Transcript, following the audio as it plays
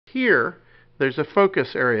Here, there's a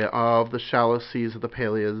focus area of the shallow seas of the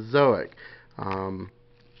Paleozoic.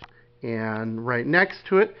 And right next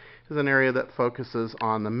to it is an area that focuses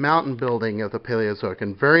on the mountain building of the Paleozoic.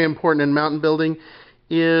 And very important in mountain building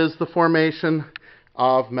is the formation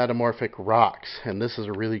of metamorphic rocks. And this is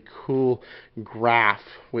a really cool graph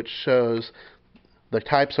which shows the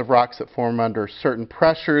types of rocks that form under certain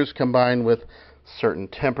pressures combined with certain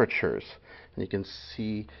temperatures. And you can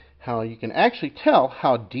see how you can actually tell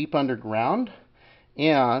how deep underground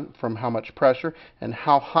and from how much pressure and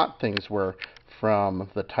how hot things were from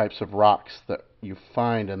the types of rocks that you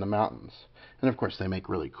find in the mountains. And of course they make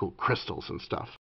really cool crystals and stuff.